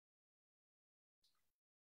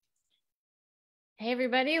Hey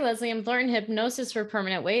everybody, Leslie and Thornton, hypnosis for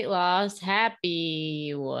permanent weight loss.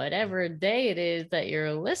 Happy whatever day it is that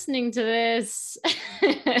you're listening to this.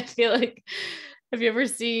 I feel like, have you ever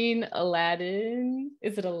seen Aladdin?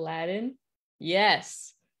 Is it Aladdin?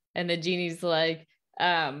 Yes. And the genie's like,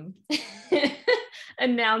 announcing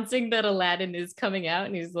that Aladdin is coming out,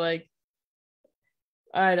 and he's like,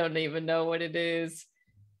 I don't even know what it is.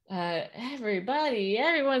 Everyone's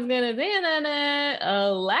gonna say that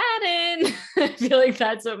Aladdin. I feel like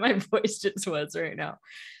that's what my voice just was right now.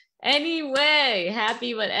 Anyway,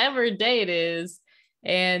 happy whatever day it is.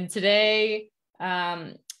 And today's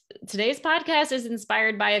podcast is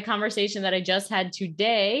inspired by a conversation that I just had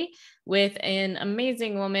today with an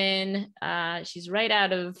amazing woman. She's right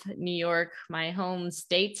out of New York, my home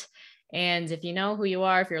state. And if you know who you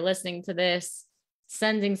are, if you're listening to this,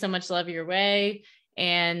 sending so much love your way.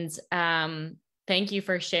 And thank you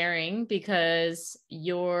for sharing, because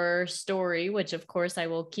your story, which of course I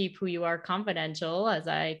will keep who you are confidential, as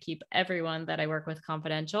I keep everyone that I work with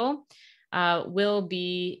confidential, will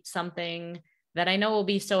be something that I know will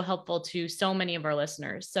be so helpful to so many of our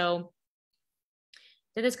listeners. So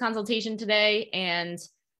did this consultation today, and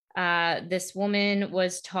this woman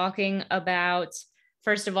was talking about,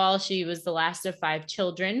 first of all, she was the last of 5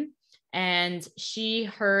 children, and she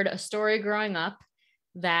heard a story growing up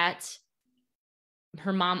that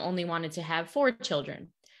her mom only wanted to have 4 children.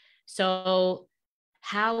 So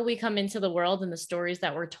how we come into the world and the stories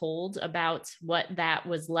that we're told about what that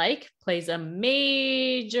was like plays a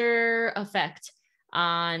major effect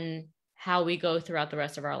on how we go throughout the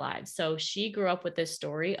rest of our lives. So she grew up with this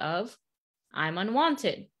story of, I'm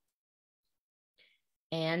unwanted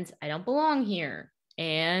and I don't belong here,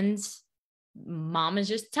 and mom is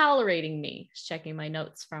just tolerating me. Checking my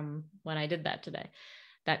notes from when I did that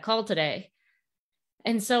call today.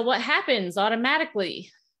 And so what happens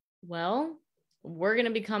automatically? Well, we're going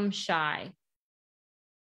to become shy.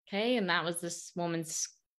 Okay. And that was this woman's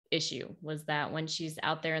issue, was that when she's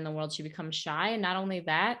out there in the world, she becomes shy. And not only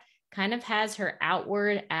that, kind of has her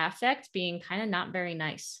outward affect being kind of not very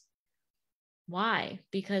nice. Why?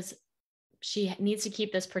 Because she needs to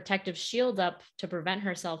keep this protective shield up to prevent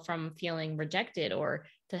herself from feeling rejected, or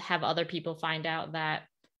to have other people find out that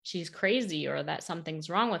she's crazy or that something's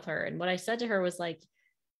wrong with her. And what I said to her was like,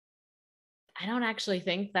 I don't actually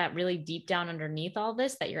think that really deep down underneath all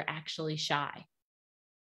this, that you're actually shy.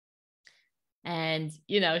 And,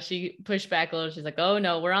 she pushed back a little. She's like, oh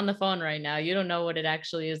no, we're on the phone right now. You don't know what it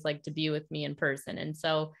actually is like to be with me in person. And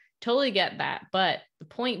so totally get that. But the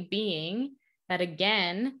point being that,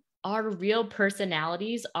 again, our real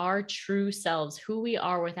personalities, our true selves, who we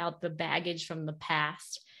are without the baggage from the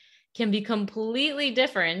past, can be completely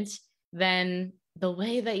different than the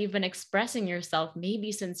way that you've been expressing yourself,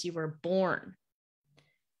 maybe since you were born.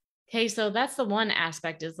 Okay, so that's the one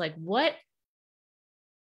aspect, is like, and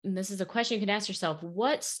this is a question you can ask yourself,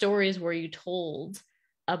 what stories were you told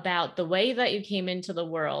about the way that you came into the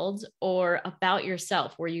world, or about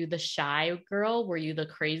yourself? Were you the shy girl? Were you the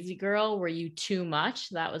crazy girl? Were you too much?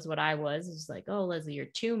 That was what I was. It's like, oh, Leslie, you're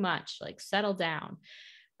too much, like settle down.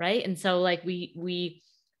 Right. And so like we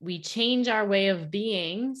change our way of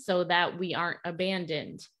being so that we aren't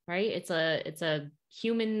abandoned. Right. It's a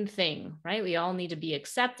human thing, right? We all need to be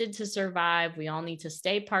accepted to survive. We all need to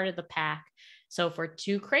stay part of the pack. So if we're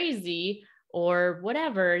too crazy or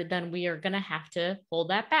whatever, then we are going to have to hold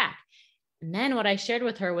that back. And then what I shared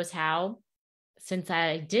with her was how, since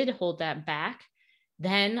I did hold that back,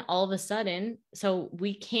 then all of a sudden, so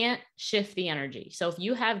we can't shift the energy. So if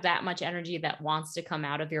you have that much energy that wants to come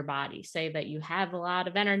out of your body, say that you have a lot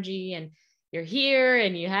of energy and you're here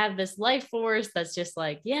and you have this life force that's just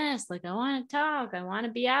like, yes, like I want to talk, I want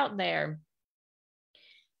to be out there.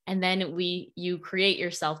 And then you create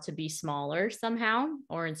yourself to be smaller somehow,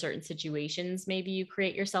 or in certain situations, maybe you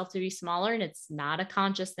create yourself to be smaller, and it's not a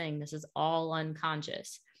conscious thing. This is all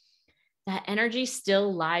unconscious. That energy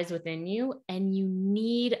still lies within you, and you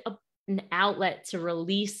need an outlet to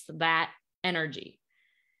release that energy.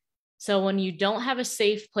 So when you don't have a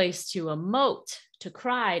safe place to emote, to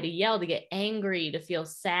cry, to yell, to get angry, to feel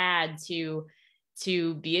sad,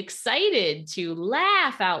 to be excited, to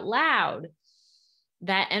laugh out loud,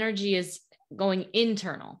 that energy is going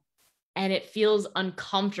internal, and it feels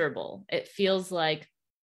uncomfortable. It feels like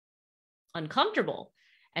uncomfortable.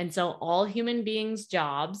 And so all human beings'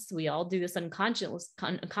 jobs, we all do this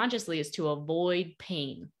unconsciously, is to avoid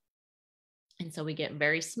pain. And so we get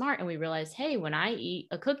very smart and we realize, hey, when I eat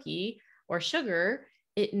a cookie or sugar,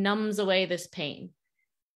 it numbs away this pain.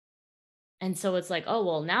 And so it's like, oh,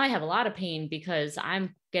 well, now I have a lot of pain because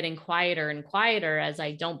I'm getting quieter and quieter as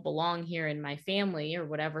I don't belong here in my family, or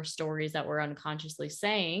whatever stories that we're unconsciously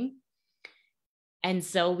saying. And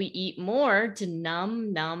so we eat more to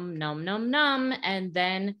numb, numb, numb, numb, numb. And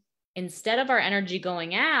then instead of our energy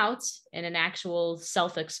going out in an actual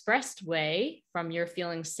self-expressed way from you're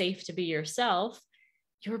feeling safe to be yourself,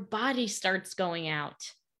 your body starts going out.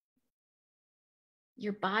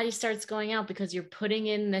 Your body starts going out because you're putting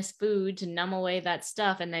in this food to numb away that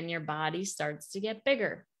stuff. And then your body starts to get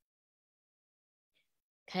bigger.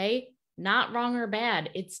 Okay. Not wrong or bad.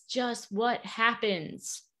 It's just what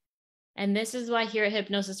happens. And this is why here at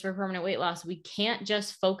Hypnosis for Permanent Weight Loss, we can't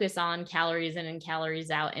just focus on calories in and calories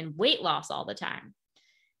out and weight loss all the time.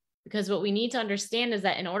 Because what we need to understand is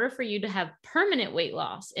that in order for you to have permanent weight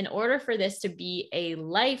loss, in order for this to be a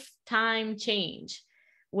lifetime change,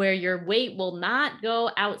 where your weight will not go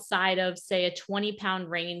outside of, say, a 20-pound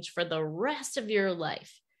range for the rest of your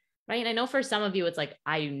life, right? And I know for some of you, it's like,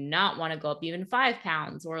 I do not want to go up even 5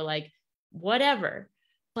 pounds or like whatever.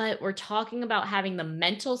 But we're talking about having the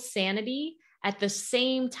mental sanity at the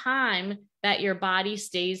same time that your body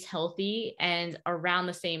stays healthy and around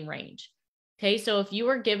the same range. Okay. So if you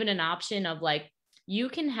were given an option of like, you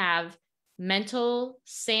can have mental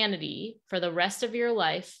sanity for the rest of your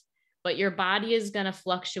life, but your body is going to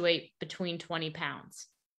fluctuate between 20 pounds,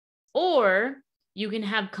 or you can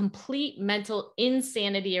have complete mental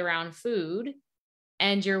insanity around food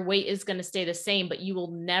and your weight is going to stay the same, but you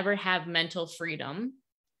will never have mental freedom.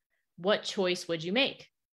 What choice would you make?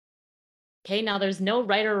 Okay, now there's no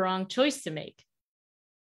right or wrong choice to make.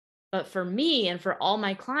 But for me and for all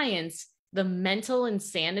my clients, the mental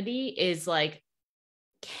insanity is like,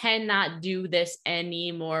 cannot do this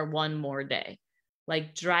anymore one more day.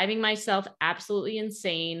 Like driving myself absolutely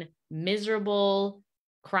insane, miserable,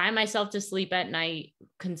 cry myself to sleep at night,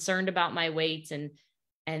 concerned about my weight and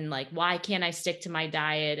like, why can't I stick to my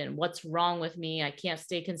diet? And what's wrong with me? I can't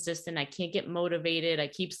stay consistent. I can't get motivated. I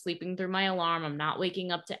keep sleeping through my alarm. I'm not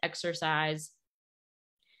waking up to exercise.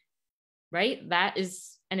 Right? That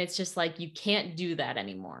is, and it's just like, you can't do that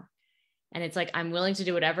anymore. And it's like, I'm willing to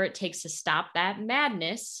do whatever it takes to stop that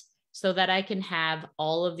madness so that I can have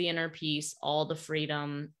all of the inner peace, all the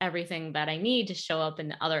freedom, everything that I need to show up in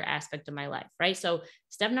the other aspect of my life. Right? So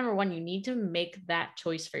step number 1, you need to make that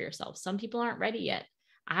choice for yourself. Some people aren't ready yet.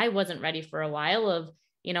 I wasn't ready for a while of,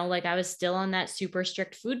 like I was still on that super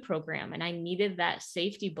strict food program and I needed that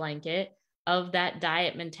safety blanket of that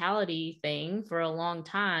diet mentality thing for a long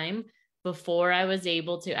time before I was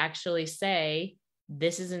able to actually say,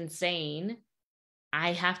 this is insane.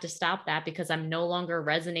 I have to stop that because I'm no longer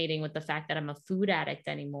resonating with the fact that I'm a food addict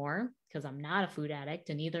anymore, because I'm not a food addict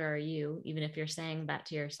and neither are you, even if you're saying that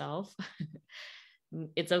to yourself.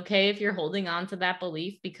 It's okay if you're holding on to that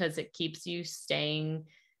belief because it keeps you staying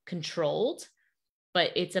controlled,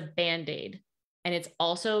 but it's a Band-Aid. And it's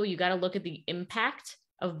also, you got to look at the impact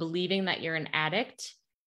of believing that you're an addict.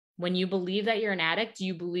 When you believe that you're an addict,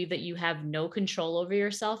 you believe that you have no control over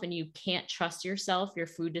yourself and you can't trust yourself, your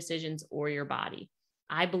food decisions, or your body.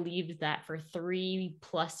 I believed that for 3+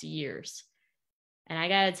 years. And I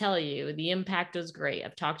got to tell you, the impact was great.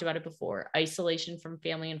 I've talked about it before. Isolation from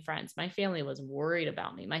family and friends. My family was worried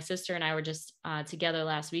about me. My sister and I were just together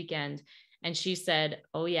last weekend. And she said,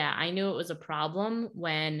 oh yeah, I knew it was a problem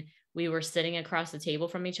when we were sitting across the table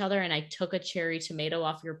from each other and I took a cherry tomato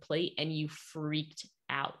off your plate and you freaked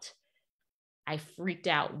out. I freaked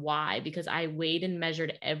out. Why? Because I weighed and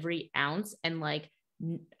measured every ounce and like,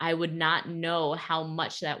 I would not know how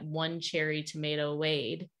much that one cherry tomato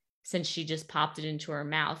weighed since she just popped it into her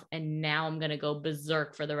mouth. And now I'm going to go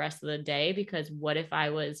berserk for the rest of the day because what if I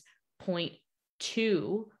was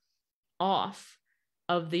 0.2 off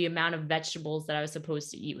of the amount of vegetables that I was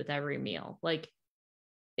supposed to eat with every meal? Like,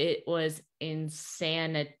 it was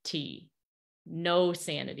insanity, no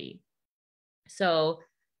sanity. So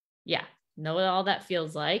yeah, know what all that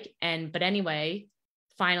feels like. But anyway,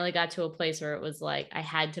 finally got to a place where it was like, I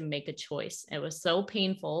had to make a choice. It was so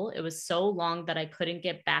painful. It was so long that I couldn't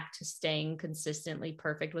get back to staying consistently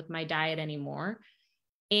perfect with my diet anymore.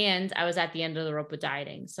 And I was at the end of the rope with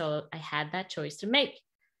dieting. So I had that choice to make.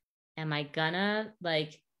 Am I gonna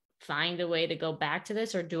like find a way to go back to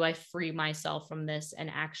this, or do I free myself from this and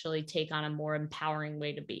actually take on a more empowering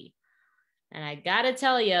way to be? And I gotta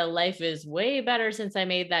tell you, life is way better since I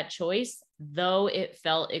made that choice, though it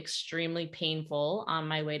felt extremely painful on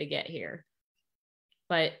my way to get here.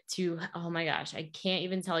 But oh my gosh, I can't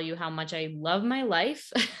even tell you how much I love my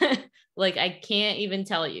life. Like, I can't even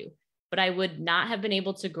tell you. But I would not have been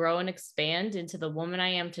able to grow and expand into the woman I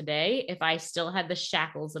am today if I still had the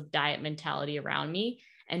shackles of diet mentality around me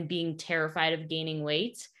and being terrified of gaining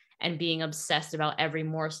weight and being obsessed about every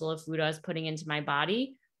morsel of food I was putting into my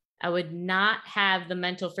body, I would not have the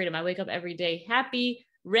mental freedom. I wake up every day happy,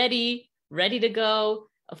 ready to go.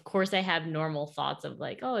 Of course, I have normal thoughts of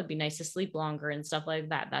like, oh, it'd be nice to sleep longer and stuff like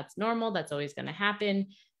that. That's normal. That's always going to happen.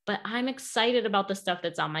 But I'm excited about the stuff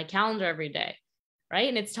that's on my calendar every day, right?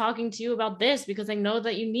 And it's talking to you about this because I know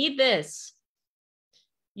that you need this.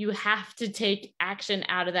 You have to take action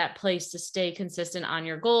out of that place to stay consistent on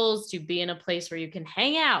your goals, to be in a place where you can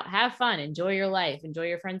hang out, have fun, enjoy your life, enjoy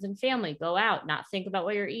your friends and family, go out, not think about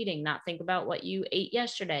what you're eating, not think about what you ate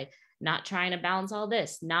yesterday, not trying to balance all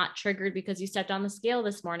this, not triggered because you stepped on the scale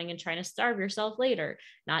this morning and trying to starve yourself later,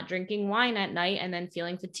 not drinking wine at night and then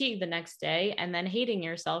feeling fatigued the next day and then hating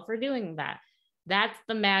yourself for doing that. That's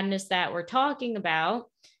the madness that we're talking about.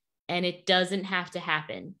 And it doesn't have to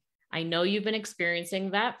happen. I know you've been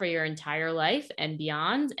experiencing that for your entire life and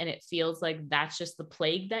beyond, and it feels like that's just the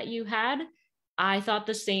plague that you had. I thought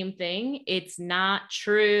the same thing. It's not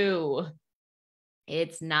true.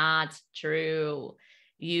 It's not true.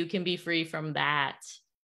 You can be free from that.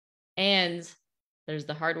 And there's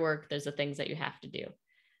the hard work. There's the things that you have to do.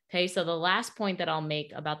 Okay. So the last point that I'll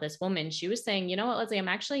make about this woman, she was saying, you know what, Leslie, I'm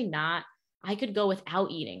actually not, I could go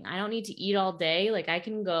without eating. I don't need to eat all day. Like I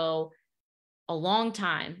can go a long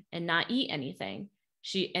time and not eat anything.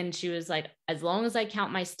 She was like, as long as I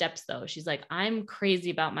count my steps though, she's like, I'm crazy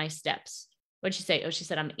about my steps. What'd she say? Oh, she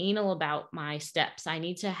said, I'm anal about my steps. I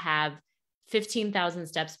need to have 15,000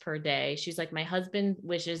 steps per day. She's like, my husband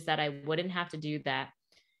wishes that I wouldn't have to do that.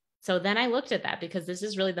 So then I looked at that because this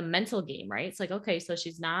is really the mental game, right? It's like, okay, so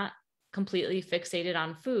she's not completely fixated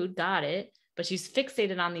on food. Got it. But she's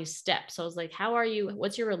fixated on these steps. So I was like,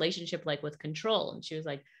 what's your relationship like with control? And she was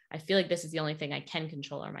like, I feel like this is the only thing I can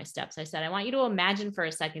control are my steps. I said, I want you to imagine for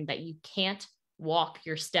a second that you can't walk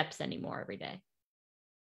your steps anymore every day.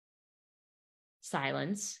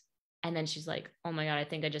 Silence. And then she's like, oh my God, I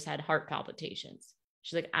think I just had heart palpitations.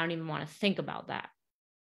 She's like, I don't even want to think about that.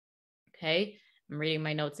 Okay. I'm reading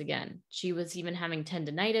my notes again. She was even having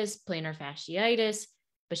tendonitis, plantar fasciitis,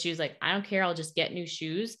 but she was like, I don't care. I'll just get new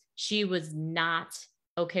shoes. She was not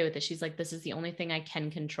okay with it. She's like, this is the only thing I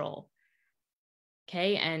can control.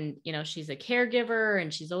 Okay. And, she's a caregiver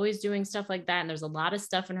and she's always doing stuff like that. And there's a lot of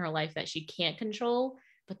stuff in her life that she can't control.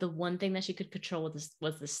 But the one thing that she could control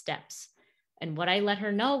was the steps. And what I let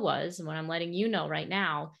her know was, and what I'm letting you know right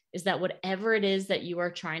now, is that whatever it is that you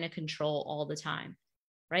are trying to control all the time,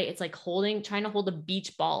 right? It's like trying to hold a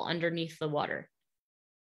beach ball underneath the water.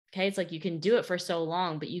 Okay. It's like you can do it for so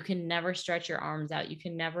long, but you can never stretch your arms out. You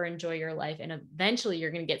can never enjoy your life. And eventually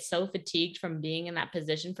you're going to get so fatigued from being in that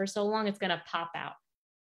position for so long, it's going to pop out.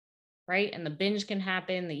 Right. And the binge can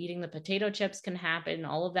happen. The eating the potato chips can happen.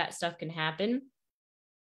 All of that stuff can happen.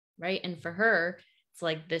 Right. And for her, it's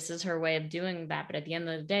like, this is her way of doing that. But at the end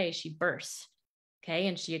of the day, she bursts. Okay.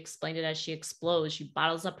 And she explained it as she explodes. She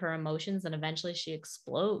bottles up her emotions and eventually she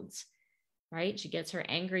explodes. Right. She gets her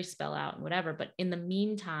angry spell out and whatever. But in the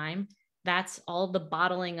meantime, that's all the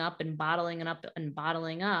bottling up and bottling up and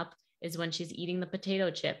bottling up is when she's eating the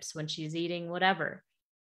potato chips, when she's eating whatever,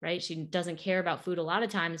 right? She doesn't care about food a lot of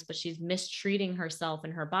times, but she's mistreating herself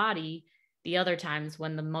and her body the other times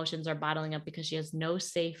when the emotions are bottling up because she has no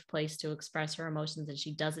safe place to express her emotions and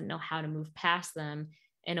she doesn't know how to move past them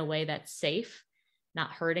in a way that's safe,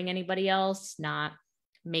 not hurting anybody else, not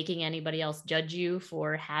making anybody else judge you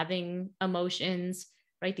for having emotions,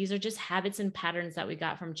 right? These are just habits and patterns that we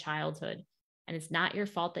got from childhood. And it's not your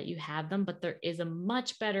fault that you have them, but there is a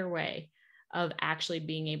much better way of actually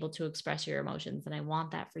being able to express your emotions. And I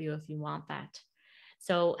want that for you if you want that.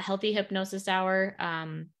 So Healthy Hypnosis Hour,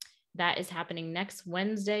 that is happening next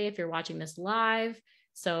Wednesday if you're watching this live.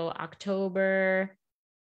 So October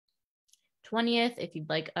 20th, if you'd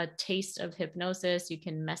like a taste of hypnosis, you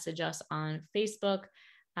can message us on Facebook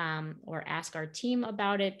or ask our team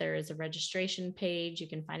about it. There is a registration page. You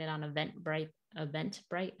can find it on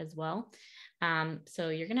Eventbrite as well. So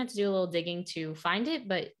you're going to have to do a little digging to find it,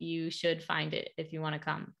 but you should find it if you want to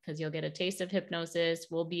come because you'll get a taste of hypnosis.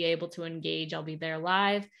 We'll be able to engage. I'll be there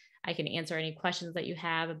live. I can answer any questions that you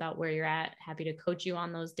have about where you're at. Happy to coach you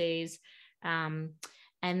on those days.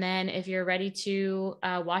 And then if you're ready to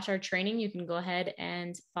watch our training, you can go ahead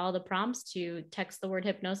and follow the prompts to text the word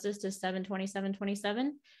hypnosis to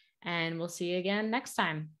 72727. And we'll see you again next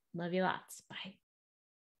time. Love you lots. Bye.